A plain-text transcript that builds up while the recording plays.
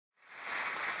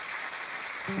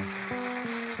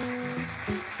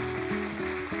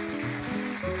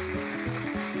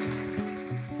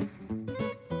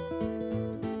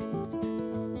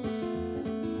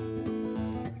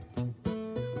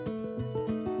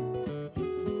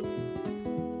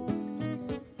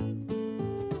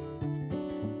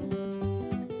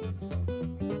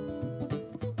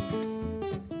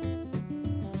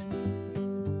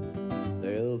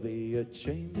There'll be a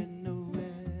change in the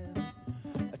wind,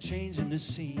 a change in the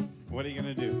scene. What are you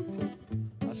gonna do?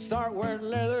 I'll start wearing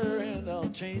leather and I'll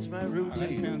change my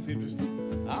routine. That sounds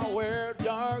interesting. I'll wear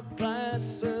dark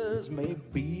glasses,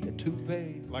 maybe a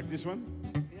toupee. Like this one?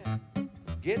 Yeah.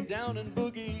 Get down and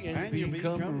boogie and you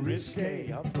become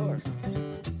risque. Of course.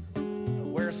 I'll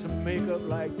wear some makeup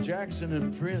like Jackson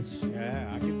and Prince.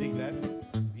 Yeah, I can dig that.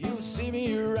 You see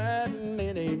me riding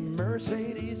in a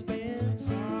Mercedes Benz.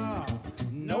 Ah,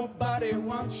 nobody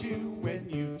wants you when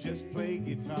you just play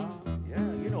guitar. Yeah,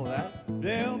 you know that.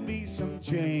 There'll be some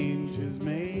changes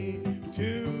made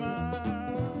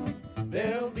tomorrow.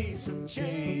 There'll be some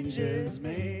changes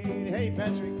made. Hey,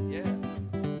 Patrick. Yeah.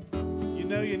 You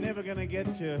know you're never gonna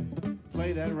get to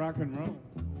play that rock and roll.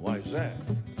 Why is that?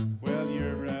 Well,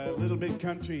 you're a little bit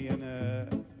country and a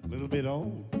little bit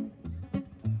old.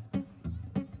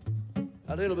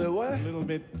 A little bit what? A little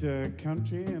bit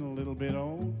country and a little bit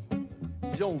old.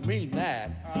 You don't mean that.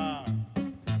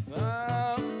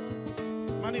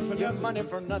 Money for Your nothing. money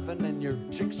for nothing and your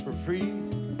chicks for free.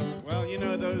 Well, you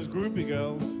know, those groupie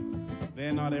girls,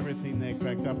 they're not everything they're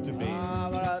cracked up to be.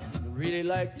 But I'd really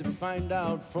like to find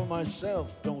out for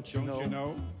myself, don't you know? Don't you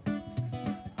know?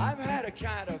 I've had a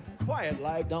kind of quiet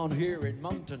life down here in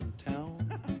Mountain Town.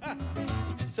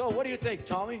 So what do you think,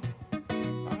 Tommy?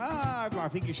 I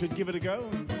think you should give it a go.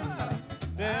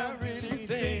 I really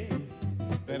think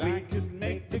that I could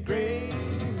make the grade.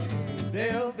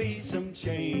 There'll be some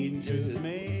changes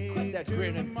made. Quit that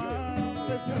grinning. tomorrow.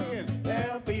 Let's do it again.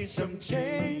 There'll be some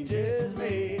changes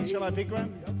made. Shall I pick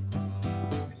one?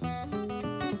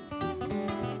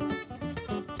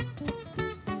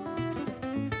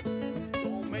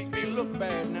 Don't make me look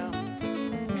bad now.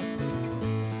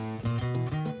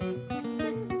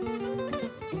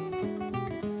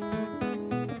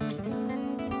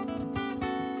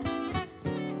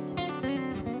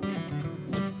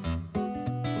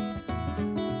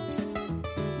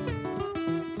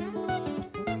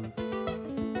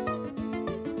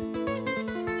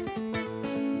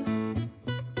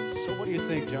 What do you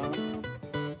think, John?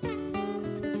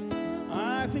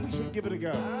 I think you should give it a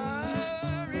go.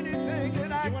 I really think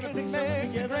that I wanna can pick something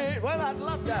make together? it great. Well, I'd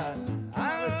love that.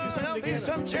 Let's do something There'll be together.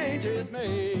 some changes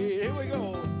made. Here we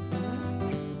go.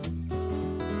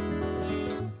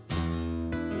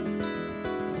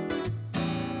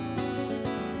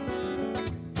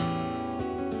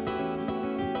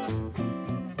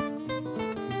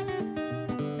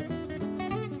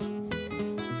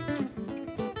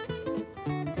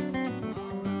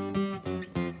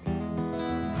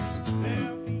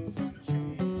 There'll be some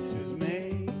changes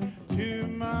made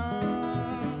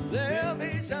tomorrow. There'll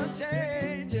be some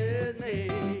changes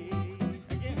made.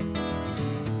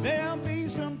 Again. There'll be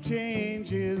some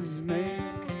changes made.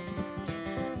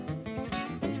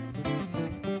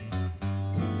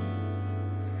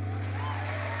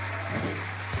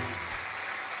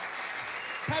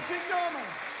 Patrick Norman.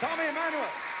 Tommy Emmanuel.